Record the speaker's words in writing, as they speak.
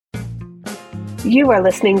You are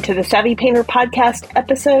listening to the Savvy Painter Podcast,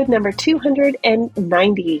 episode number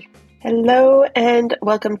 290. Hello, and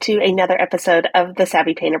welcome to another episode of the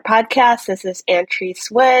Savvy Painter Podcast. This is Antrese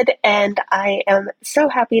Wood, and I am so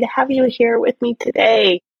happy to have you here with me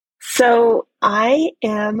today. So I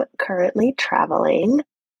am currently traveling.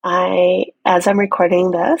 As I'm recording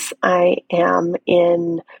this, I am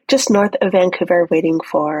in just north of Vancouver waiting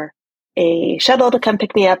for a shuttle to come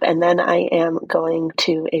pick me up, and then I am going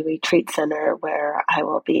to a retreat center where I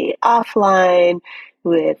will be offline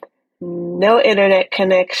with no internet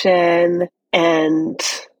connection and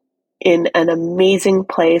in an amazing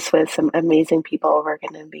place with some amazing people. We're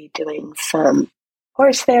going to be doing some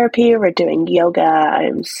horse therapy. We're doing yoga.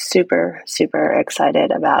 I'm super, super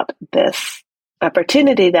excited about this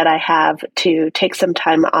opportunity that I have to take some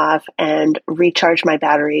time off and recharge my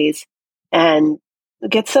batteries and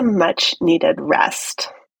get some much needed rest.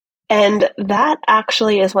 And that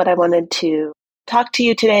actually is what I wanted to talk to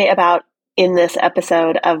you today about in this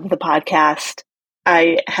episode of the podcast.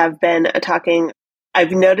 I have been I've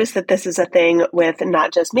noticed that this is a thing with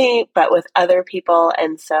not just me, but with other people.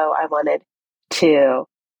 And so I wanted to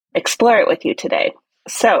explore it with you today.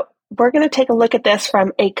 So we're going to take a look at this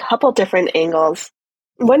from a couple different angles.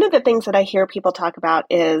 One of the things that I hear people talk about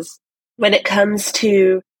is when it comes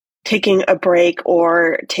to taking a break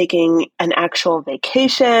or taking an actual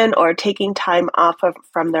vacation or taking time off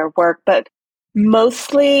from their work. But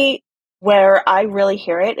mostly where I really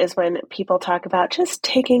hear it is when people talk about just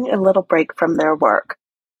taking a little break from their work,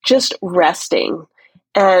 just resting.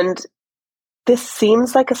 And this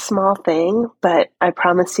seems like a small thing, but I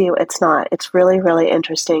promise you it's not. It's really, really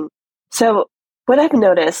interesting. So what I've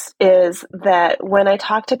noticed is that when I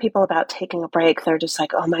talk to people about taking a break, they're just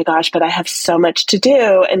like, oh my gosh, but I have so much to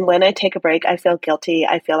do. And when I take a break, I feel guilty.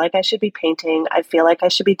 I feel like I should be painting. I feel like I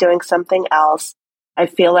should be doing something else. I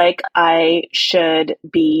feel like I should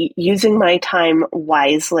be using my time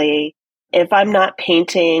wisely. If I'm not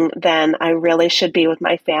painting, then I really should be with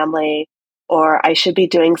my family, or I should be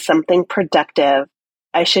doing something productive.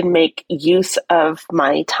 I should make use of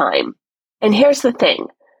my time. And here's the thing.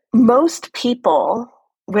 Most people,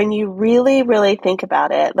 when you really, really think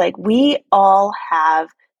about it, like we all have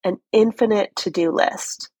an infinite to-do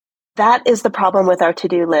list. That is the problem with our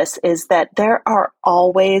to-do list, is that there are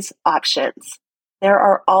always options. There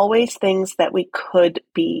are always things that we could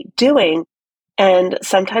be doing. And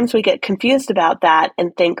sometimes we get confused about that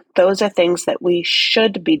and think those are things that we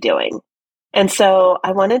should be doing. And so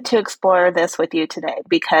I wanted to explore this with you today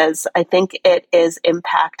because I think it is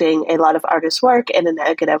impacting a lot of artists' work in a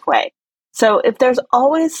negative way. So if there's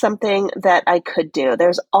always something that I could do,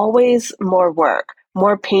 there's always more work,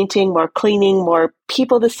 more painting, more cleaning, more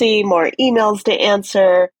people to see, more emails to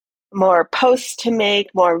answer, more posts to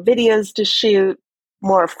make, more videos to shoot,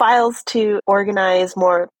 more files to organize,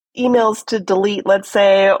 more emails to delete, let's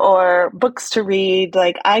say, or books to read.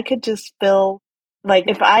 Like I could just fill. Like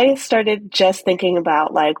if I started just thinking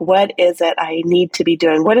about like, what is it I need to be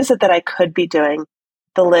doing? What is it that I could be doing?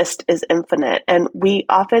 The list is infinite. And we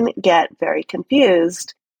often get very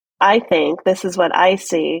confused. I think this is what I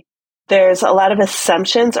see. There's a lot of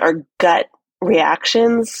assumptions or gut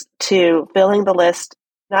reactions to filling the list,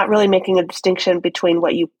 not really making a distinction between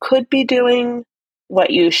what you could be doing,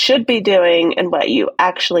 what you should be doing, and what you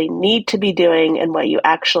actually need to be doing, and what you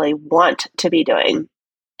actually want to be doing.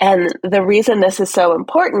 And the reason this is so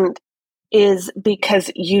important is because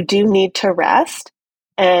you do need to rest.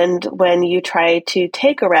 And when you try to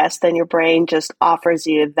take a rest, then your brain just offers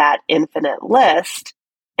you that infinite list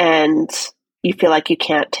and you feel like you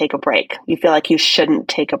can't take a break. You feel like you shouldn't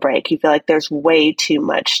take a break. You feel like there's way too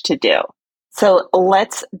much to do. So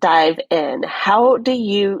let's dive in. How do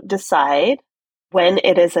you decide when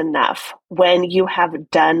it is enough, when you have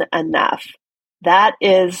done enough? That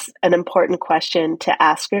is an important question to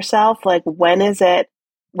ask yourself. Like, when is it,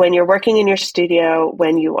 when you're working in your studio,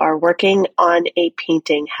 when you are working on a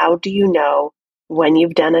painting, how do you know when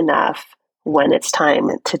you've done enough, when it's time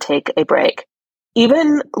to take a break?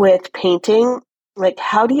 Even with painting, like,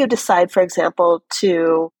 how do you decide, for example,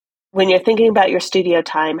 when you're thinking about your studio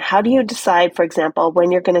time, how do you decide, for example, when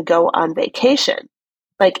you're going to go on vacation?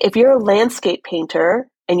 Like, if you're a landscape painter,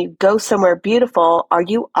 and you go somewhere beautiful, are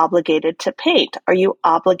you obligated to paint? Are you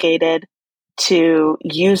obligated to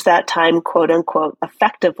use that time, quote unquote,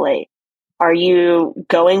 effectively? Are you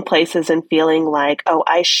going places and feeling like, oh,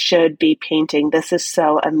 I should be painting. This is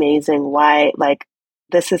so amazing. Why? Like,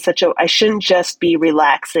 this is I shouldn't just be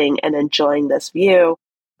relaxing and enjoying this view.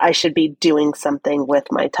 I should be doing something with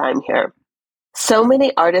my time here. So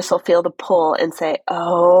many artists will feel the pull and say,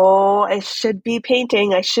 oh, I should be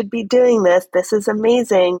painting. I should be doing this. This is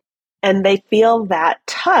amazing. And they feel that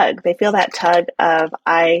tug. They feel that tug of,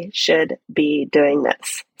 I should be doing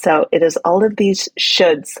this. So it is all of these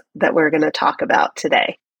shoulds that we're going to talk about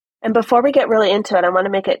today. And before we get really into it, I want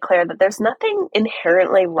to make it clear that there's nothing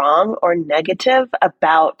inherently wrong or negative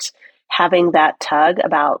about having that tug,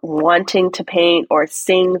 about wanting to paint or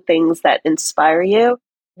seeing things that inspire you.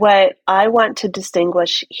 What I want to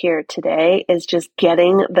distinguish here today is just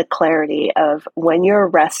getting the clarity of when you're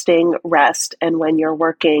resting, rest, and when you're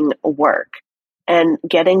working, work, and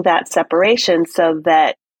getting that separation so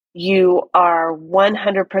that you are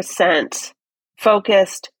 100%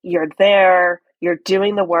 focused, you're there, you're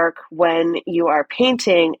doing the work when you are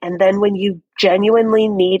painting, and then when you genuinely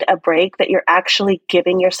need a break, that you're actually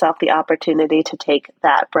giving yourself the opportunity to take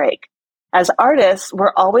that break. As artists,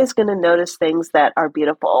 we're always going to notice things that are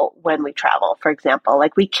beautiful when we travel, for example.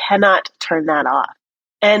 Like, we cannot turn that off.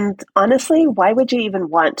 And honestly, why would you even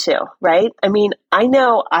want to, right? I mean, I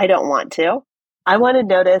know I don't want to. I want to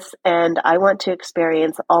notice and I want to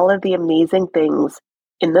experience all of the amazing things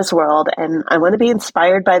in this world. And I want to be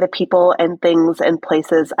inspired by the people and things and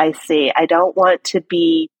places I see. I don't want to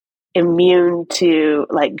be immune to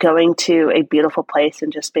like going to a beautiful place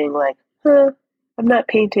and just being like, I'm not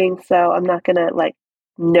painting, so I'm not going to like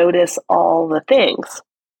notice all the things.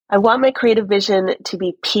 I want my creative vision to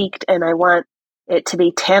be piqued, and I want it to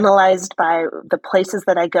be tantalized by the places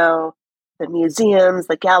that I go, the museums,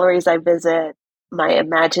 the galleries I visit, my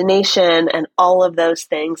imagination, and all of those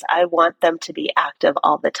things. I want them to be active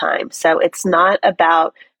all the time. So it's not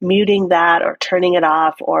about muting that or turning it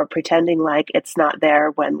off or pretending like it's not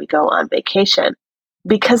there when we go on vacation.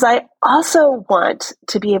 Because I also want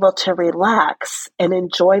to be able to relax and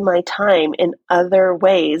enjoy my time in other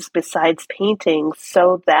ways besides painting,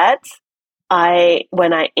 so that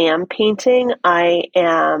when I am painting, I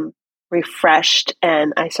am refreshed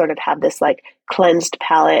and I sort of have this like cleansed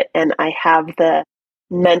palette, and I have the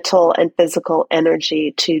mental and physical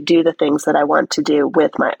energy to do the things that I want to do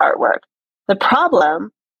with my artwork. The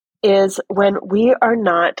problem is when we are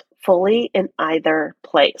not fully in either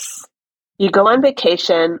place. You go on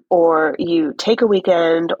vacation, or you take a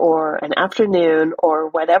weekend or an afternoon or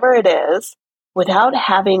whatever it is without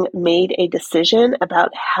having made a decision about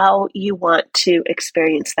how you want to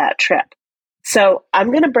experience that trip. So I'm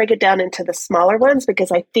going to break it down into the smaller ones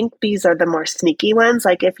because I think these are the more sneaky ones.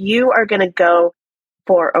 Like, if you are going to go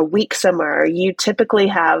for a week somewhere, you typically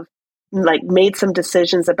have like made some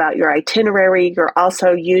decisions about your itinerary. You're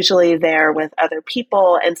also usually there with other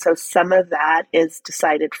people. And so some of that is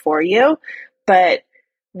decided for you. But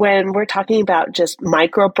when we're talking about just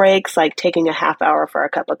micro breaks, like taking a half hour for a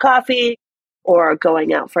cup of coffee, or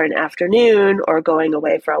going out for an afternoon, or going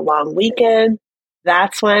away for a long weekend,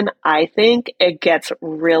 that's when I think it gets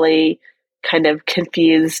really kind of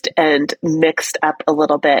confused and mixed up a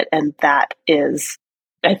little bit. And that is,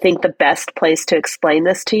 I think, the best place to explain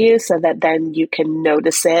this to you so that then you can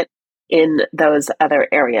notice it in those other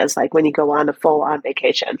areas, like when you go on a full-on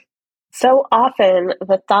vacation. So often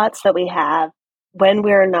the thoughts that we have when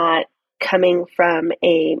we're not coming from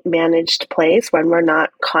a managed place, when we're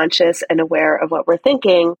not conscious and aware of what we're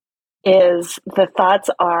thinking, is the thoughts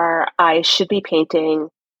are, I should be painting,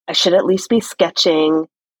 I should at least be sketching.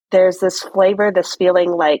 There's this flavor, this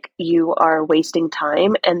feeling like you are wasting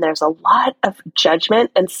time, and there's a lot of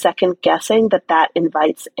judgment and second guessing that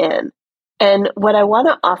invites in. And what I want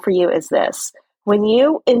to offer you is this. When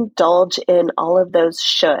you indulge in all of those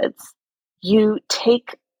shoulds, you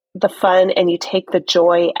take the fun and you take the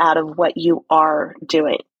joy out of what you are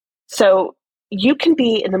doing. So you can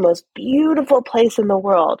be in the most beautiful place in the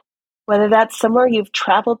world, whether that's somewhere you've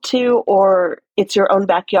traveled to or it's your own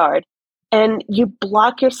backyard, and you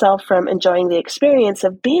block yourself from enjoying the experience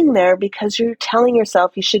of being there because you're telling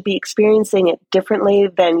yourself you should be experiencing it differently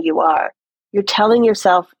than you are. You're telling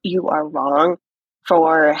yourself you are wrong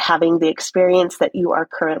for having the experience that you are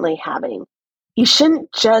currently having. You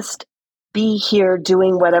shouldn't just be here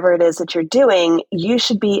doing whatever it is that you're doing. You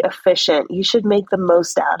should be efficient. You should make the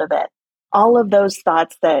most out of it. All of those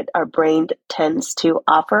thoughts that our brain tends to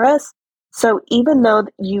offer us. So even though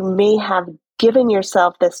you may have given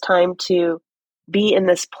yourself this time to be in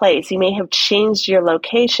this place, you may have changed your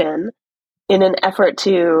location in an effort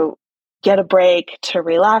to get a break, to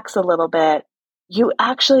relax a little bit, you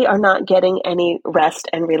actually are not getting any rest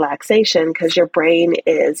and relaxation because your brain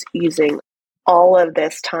is using all of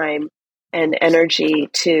this time and energy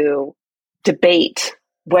to debate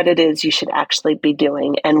what it is you should actually be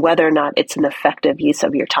doing and whether or not it's an effective use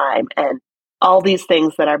of your time, and all these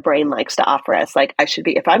things that our brain likes to offer us. Like, I should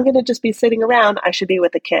be, if I'm going to just be sitting around, I should be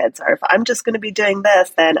with the kids. Or if I'm just going to be doing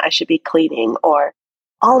this, then I should be cleaning, or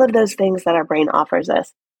all of those things that our brain offers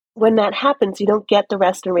us. when that happens, you don't get the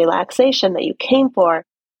rest and relaxation that you came for.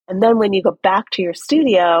 And then when you go back to your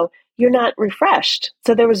studio, you're not refreshed.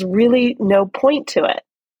 So there was really no point to it.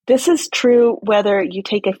 This is true whether you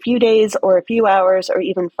take a few days or a few hours or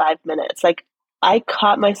even 5 minutes. Like, I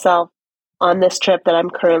caught myself on this trip that I'm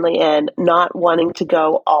currently in, not wanting to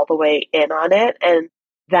go all the way in on it. And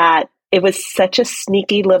that it was such a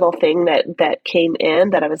sneaky little thing that came in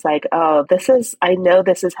that I was like, oh, I know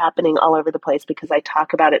this is happening all over the place because I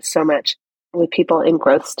talk about it so much with people in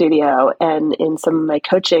Growth Studio and in some of my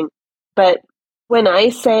coaching. But when I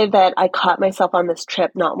say that I caught myself on this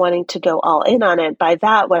trip not wanting to go all in on it, by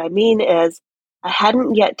that, what I mean is I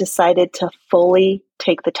hadn't yet decided to fully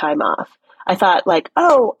take the time off. I thought like,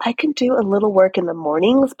 oh, I can do a little work in the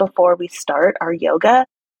mornings before we start our yoga,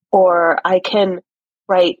 or I can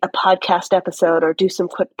write a podcast episode or do some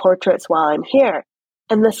quick portraits while I'm here.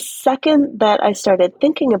 And the second that I started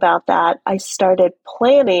thinking about that, I started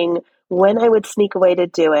planning when I would sneak away to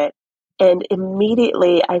do it. And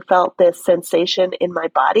immediately I felt this sensation in my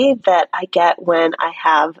body that I get when I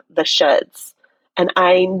have the shoulds. And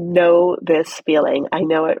I know this feeling. I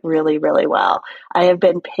know it really, really well. I have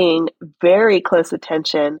been paying very close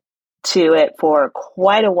attention to it for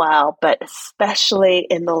quite a while, but especially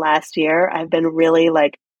in the last year, I've been really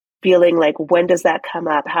like feeling like, when does that come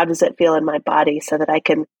up? How does it feel in my body so that I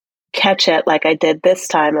can catch it like I did this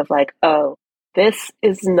time of like, oh, this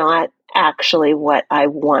is not actually what I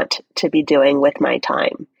want to be doing with my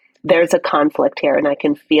time. There's a conflict here and I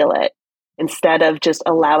can feel it. Instead of just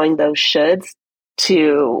allowing those shoulds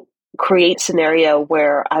to create scenario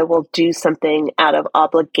where I will do something out of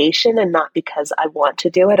obligation and not because I want to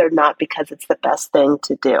do it or not because it's the best thing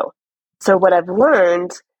to do. So what I've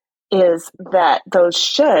learned is that those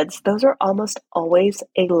shoulds, those are almost always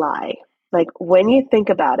a lie. Like when you think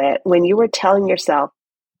about it, when you were telling yourself,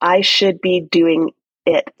 I should be doing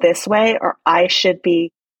it this way, or I should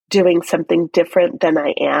be doing something different than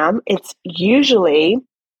I am, it's usually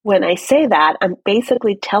when I say that, I'm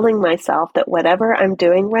basically telling myself that whatever I'm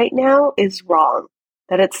doing right now is wrong,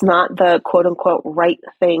 that it's not the quote unquote right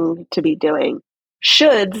thing to be doing.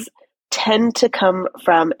 Shoulds tend to come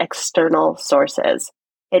from external sources.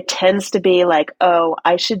 It tends to be like, oh,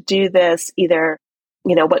 I should do this. Either,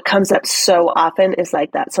 what comes up so often is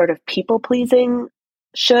like that sort of people pleasing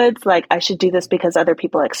shoulds, like I should do this because other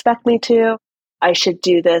people expect me to. I should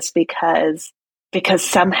do this because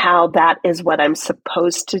somehow that is what I'm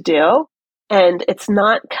supposed to do. And it's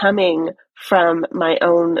not coming from my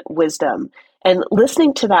own wisdom. And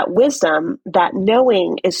listening to that wisdom, that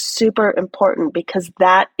knowing is super important because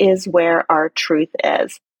that is where our truth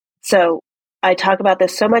is. So I talk about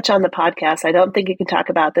this so much on the podcast. I don't think you can talk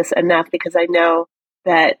about this enough because I know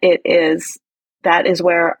that that is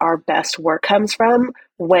where our best work comes from,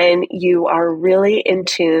 when you are really in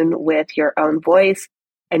tune with your own voice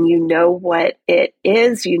and you know what it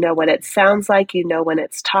is, you know what it sounds like, you know when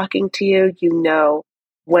it's talking to you, you know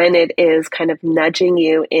when it is kind of nudging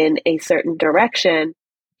you in a certain direction.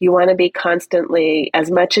 You want to be constantly, as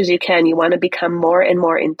much as you can, you want to become more and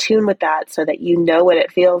more in tune with that so that you know what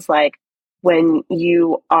it feels like when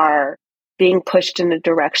you are being pushed in a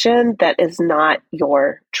direction that is not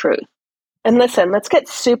your truth. And listen, let's get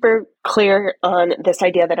super clear on this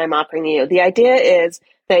idea that I'm offering you. The idea is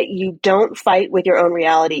that you don't fight with your own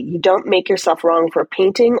reality. You don't make yourself wrong for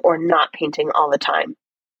painting or not painting all the time.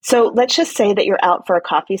 So let's just say that you're out for a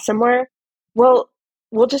coffee somewhere. Well,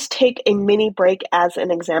 we'll just take a mini break as an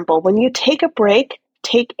example. When you take a break,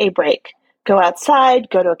 take a break. Go outside,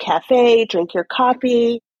 go to a cafe, drink your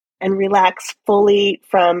coffee, and relax fully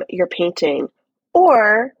from your painting.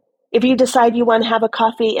 Or if you decide you want to have a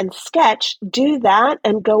coffee and sketch, do that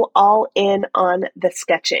and go all in on the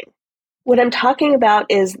sketching. What I'm talking about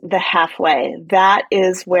is the halfway. That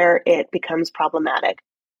is where it becomes problematic.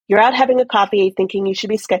 You're out having a coffee thinking you should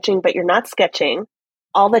be sketching, but you're not sketching.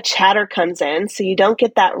 All the chatter comes in, so you don't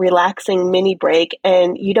get that relaxing mini break,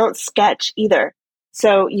 and you don't sketch either.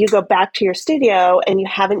 So you go back to your studio and you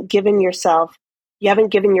haven't given your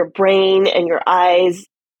brain and your eyes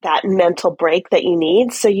that mental break that you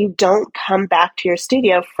need, so you don't come back to your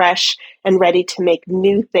studio fresh and ready to make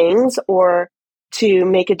new things or to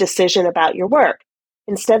make a decision about your work.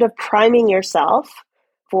 Instead of priming yourself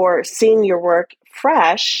for seeing your work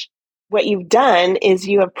fresh, what you've done is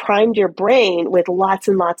you have primed your brain with lots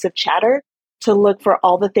and lots of chatter to look for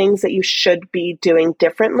all the things that you should be doing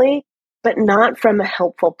differently, but not from a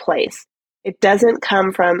helpful place. It doesn't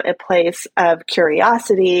come from a place of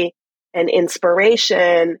curiosity and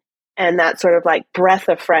inspiration and that sort of like breath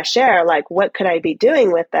of fresh air, like what could I be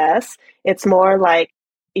doing with this? It's more like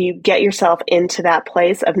you get yourself into that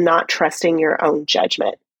place of not trusting your own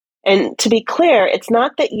judgment. And to be clear, it's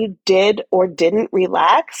not that you did or didn't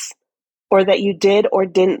relax or that you did or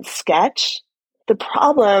didn't sketch. The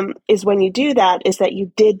problem is when you do that is that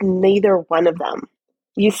you did neither one of them.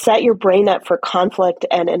 You set your brain up for conflict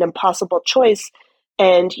and an impossible choice,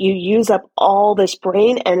 and you use up all this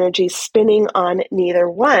brain energy spinning on neither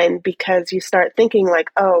one because you start thinking like,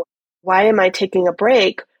 oh, why am I taking a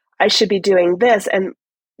break? I should be doing this. And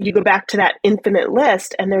you go back to that infinite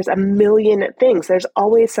list and there's a million things. There's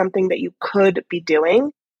always something that you could be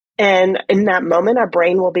doing. And in that moment, our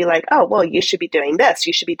brain will be like, oh, well, you should be doing this.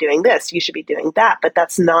 You should be doing this. You should be doing that. But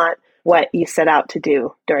that's not what you set out to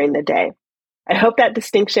do during the day. I hope that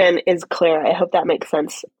distinction is clear. I hope that makes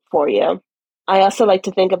sense for you. I also like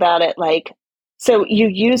to think about it like, so you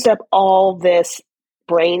used up all this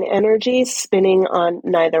brain energy spinning on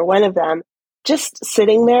neither one of them. Just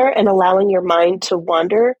sitting there and allowing your mind to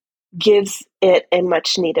wander gives it a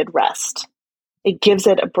much needed rest. It gives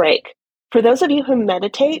it a break. For those of you who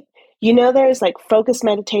meditate, you know there's like focused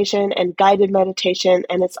meditation and guided meditation,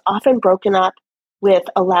 and it's often broken up with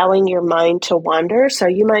allowing your mind to wander. So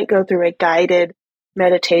you might go through a guided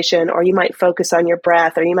meditation, or you might focus on your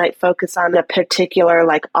breath, or you might focus on a particular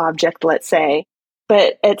like object, let's say.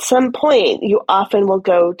 But at some point, you often will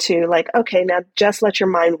go to like, okay, now just let your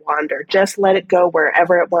mind wander. Just let it go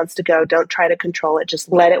wherever it wants to go. Don't try to control it. Just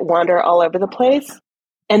let it wander all over the place.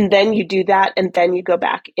 And then you do that, and then you go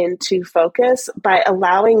back into focus by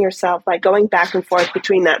allowing yourself, by going back and forth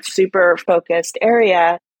between that super focused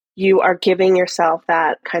area. You are giving yourself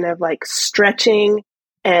that kind of like stretching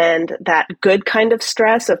and that good kind of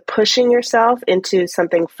stress of pushing yourself into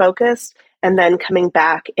something focused and then coming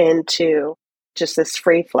back into just this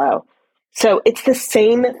free flow. So it's the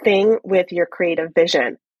same thing with your creative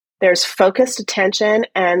vision. There's focused attention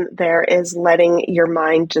and there is letting your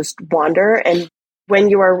mind just wander. And when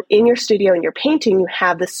you are in your studio and you're painting, you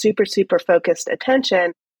have this super, super focused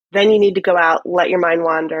attention. Then you need to go out, let your mind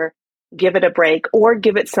wander, give it a break, or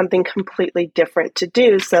give it something completely different to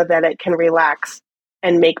do so that it can relax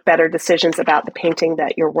and make better decisions about the painting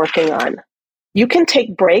that you're working on. You can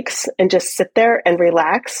take breaks and just sit there and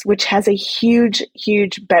relax, which has a huge,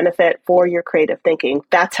 huge benefit for your creative thinking.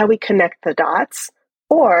 That's how we connect the dots.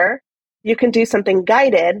 Or you can do something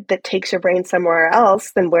guided that takes your brain somewhere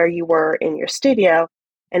else than where you were in your studio,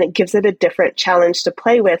 and it gives it a different challenge to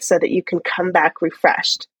play with so that you can come back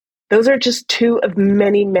refreshed. Those are just two of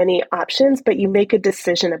many, many options, but you make a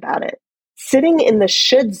decision about it. Sitting in the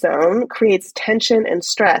should zone creates tension and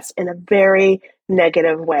stress in a very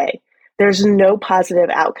negative way. There's no positive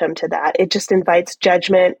outcome to that. It just invites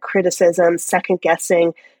judgment, criticism, second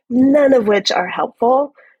guessing, none of which are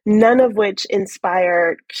helpful, none of which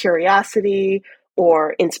inspire curiosity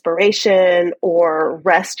or inspiration or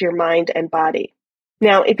rest your mind and body.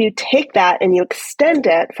 Now, if you take that and you extend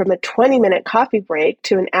it from a 20-minute coffee break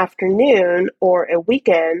to an afternoon or a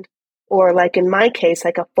weekend, or like in my case,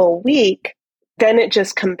 like a full week, then it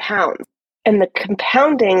just compounds. And the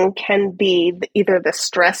compounding can be either the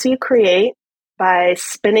stress you create by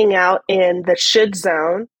spinning out in the should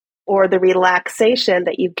zone, or the relaxation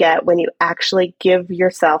that you get when you actually give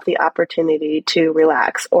yourself the opportunity to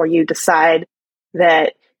relax, or you decide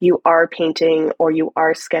that you are painting or you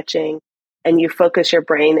are sketching and you focus your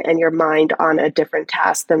brain and your mind on a different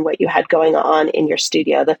task than what you had going on in your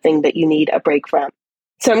studio, the thing that you need a break from.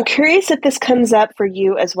 So I'm curious if this comes up for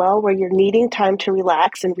you as well, where you're needing time to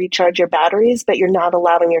relax and recharge your batteries, but you're not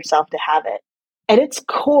allowing yourself to have it. At its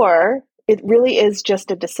core, it really is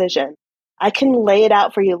just a decision. I can lay it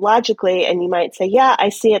out for you logically, and you might say, yeah, I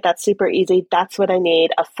see it. That's super easy. That's what I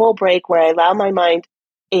need. A full break where I allow my mind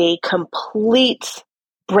a complete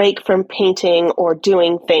break from painting or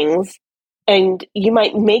doing things. And you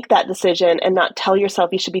might make that decision and not tell yourself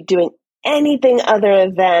you should be doing anything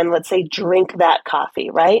other than, let's say, drink that coffee,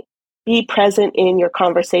 right? Be present in your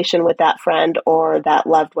conversation with that friend or that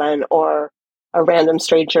loved one or a random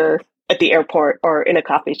stranger at the airport or in a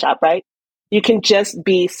coffee shop, right? You can just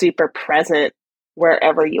be super present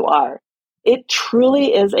wherever you are. It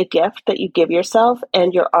truly is a gift that you give yourself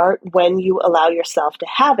and your art when you allow yourself to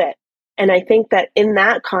have it. And I think that in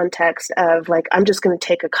that context of like, I'm just going to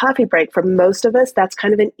take a coffee break, for most of us, that's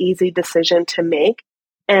kind of an easy decision to make.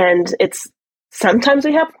 And it's sometimes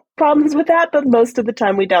we have problems with that, but most of the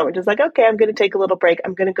time we don't. We're just like, okay, I'm going to take a little break.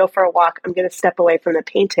 I'm going to go for a walk. I'm going to step away from the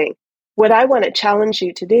painting. What I want to challenge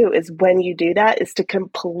you to do is when you do that is to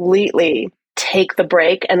completely take the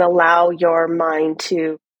break and allow your mind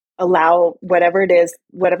to allow whatever it is,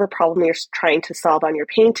 whatever problem you're trying to solve on your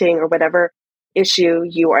painting or whatever issue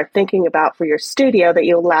you are thinking about for your studio, that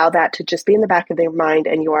you allow that to just be in the back of your mind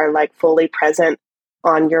and you are like fully present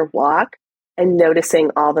on your walk. and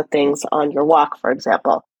noticing all the things on your walk, for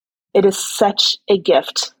example. It is such a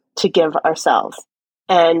gift to give ourselves.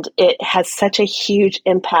 And it has such a huge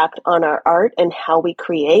impact on our art and how we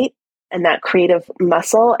create and that creative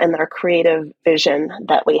muscle and our creative vision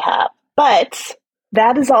that we have. But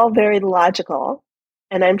that is all very logical.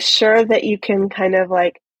 And I'm sure that you can kind of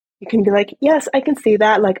like, you can be like, yes, I can see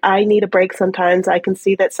that. Like, I need a break sometimes. I can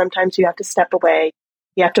see that sometimes you have to step away.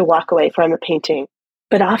 You have to walk away from a painting.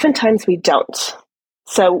 But oftentimes we don't.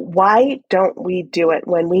 So why don't we do it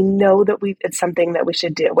when we know that it's something that we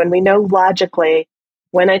should do? When we know logically,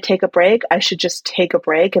 when I take a break, I should just take a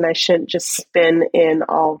break and I shouldn't just spin in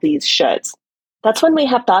all these shoulds. That's when we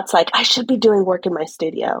have thoughts like, I should be doing work in my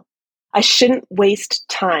studio. I shouldn't waste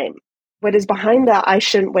time. What is behind that I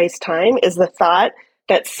shouldn't waste time is the thought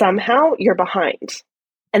that somehow you're behind.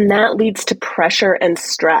 And that leads to pressure and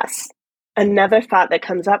stress. Another thought that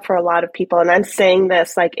comes up for a lot of people, and I'm saying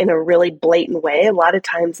this like in a really blatant way, a lot of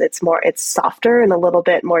times it's softer and a little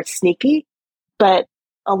bit more sneaky, but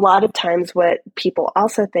a lot of times what people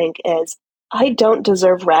also think is, I don't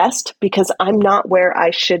deserve rest because I'm not where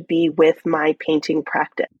I should be with my painting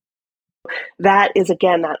practice. That is,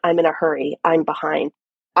 again, that I'm in a hurry, I'm behind.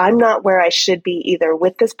 I'm not where I should be either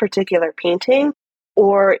with this particular painting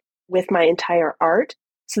or with my entire art.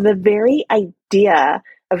 So the very idea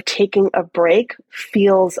of taking a break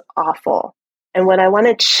feels awful. And what I want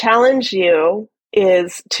to challenge you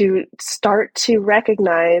is to start to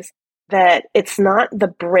recognize that it's not the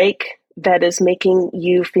break that is making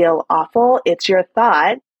you feel awful. It's your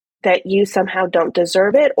thought that you somehow don't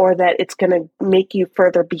deserve it, or that it's going to make you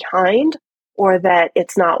further behind, or that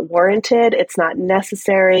it's not warranted, it's not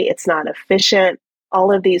necessary, it's not efficient.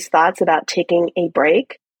 All of these thoughts about taking a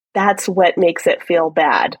break, that's what makes it feel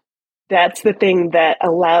bad. That's the thing that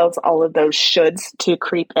allows all of those shoulds to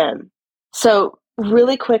creep in. So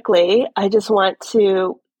really quickly, I just want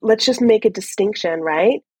to, let's just make a distinction,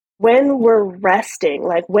 right? When we're resting,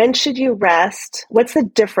 like when should you rest? What's the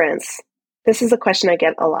difference? This is a question I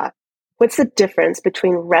get a lot. What's the difference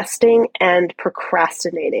between resting and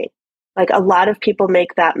procrastinating? Like a lot of people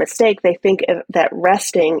make that mistake. They think that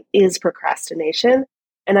resting is procrastination.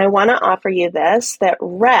 And I want to offer you this, that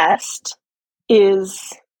rest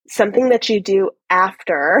is something that you do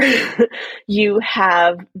after you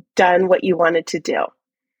have done what you wanted to do.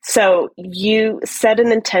 So you set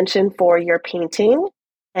an intention for your painting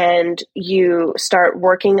and you start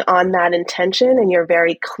working on that intention and you're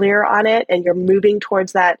very clear on it and you're moving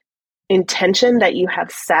towards that intention that you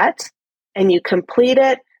have set and you complete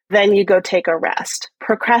it, then you go take a rest.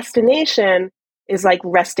 Procrastination is like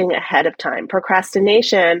resting ahead of time.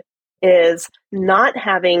 Procrastination is not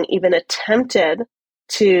having even attempted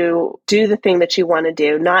to do the thing that you want to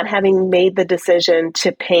do, not having made the decision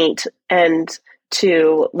to paint and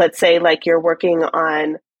to, let's say, like you're working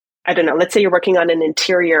on, I don't know, let's say you're working on an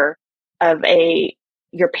interior of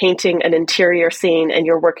you're painting an interior scene and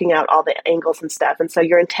you're working out all the angles and stuff. And so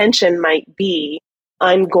your intention might be,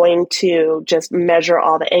 I'm going to just measure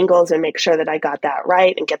all the angles and make sure that I got that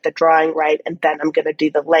right and get the drawing right. And then I'm going to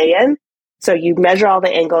do the lay-in. So you measure all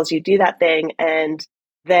the angles, you do that thing, and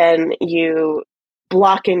then you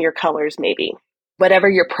block in your colors maybe. Whatever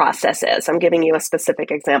your process is. I'm giving you a specific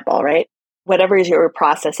example, right? Whatever your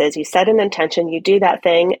process is, you set an intention, you do that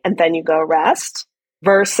thing, and then you go rest,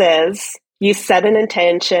 versus you set an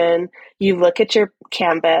intention, you look at your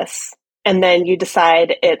canvas, and then you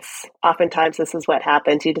decide oftentimes this is what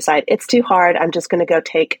happens, you decide it's too hard, I'm just going to go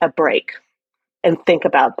take a break and think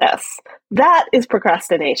about this. That is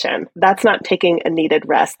procrastination. That's not taking a needed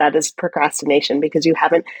rest. That is procrastination because you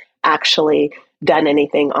haven't actually done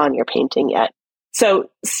anything on your painting yet. So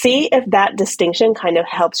see if that distinction kind of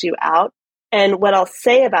helps you out. And what I'll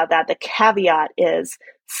say about that, the caveat is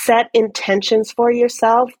set intentions for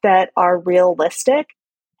yourself that are realistic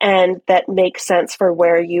and that make sense for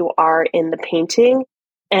where you are in the painting,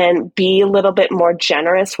 and be a little bit more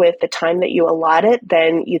generous with the time that you allot it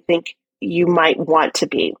than you think you might want to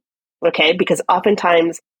be. Okay? Because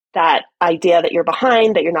oftentimes that idea that you're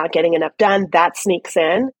behind, that you're not getting enough done, that sneaks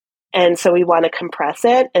in. And so we want to compress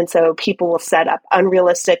it. And so people will set up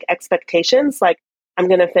unrealistic expectations, like I'm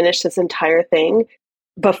going to finish this entire thing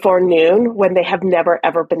before noon, when they have never,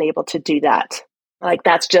 ever been able to do that. Like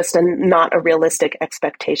that's just not a realistic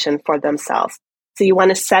expectation for themselves. So you want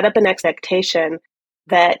to set up an expectation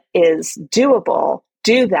that is doable,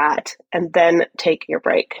 do that, and then take your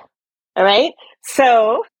break. All right.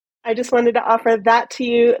 So I just wanted to offer that to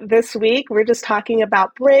you this week. We're just talking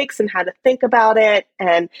about breaks and how to think about it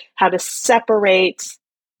and how to separate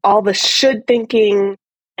all the should thinking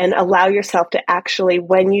and allow yourself to actually,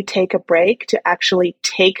 when you take a break, to actually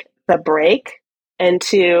take the break and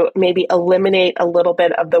to maybe eliminate a little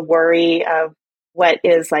bit of the worry of what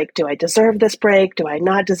is like, do I deserve this break? Do I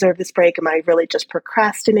not deserve this break? Am I really just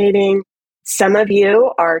procrastinating? Some of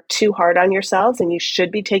you are too hard on yourselves and you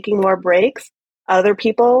should be taking more breaks. Other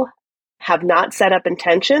people have not set up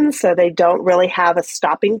intentions, so they don't really have a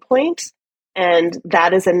stopping point. And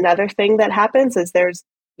that is another thing that happens is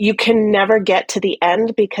you can never get to the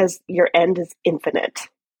end because your end is infinite.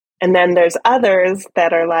 And then there's others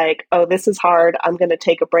that are like, oh, this is hard. I'm going to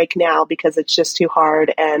take a break now because it's just too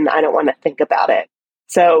hard and I don't want to think about it.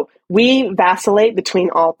 So we vacillate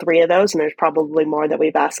between all three of those, and there's probably more that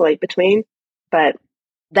we vacillate between. But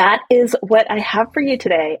that is what I have for you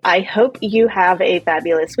today. I hope you have a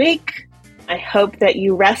fabulous week. I hope that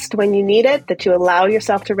you rest when you need it, that you allow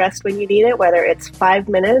yourself to rest when you need it, whether it's 5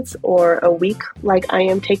 minutes or a week like I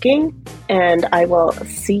am taking. And I will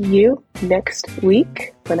see you next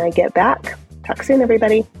week when I get back. Talk soon,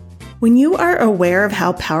 everybody. When you are aware of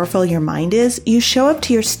how powerful your mind is, you show up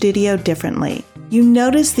to your studio differently. You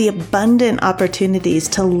notice the abundant opportunities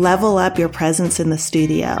to level up your presence in the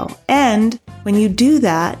studio. And when you do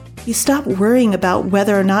that, you stop worrying about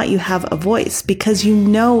whether or not you have a voice because you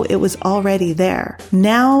know it was already there.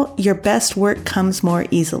 Now your best work comes more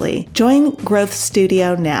easily. Join Growth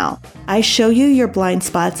Studio now. I show you your blind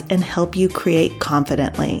spots and help you create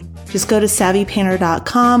confidently. Just go to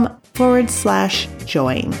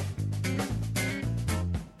savvypainter.com/join.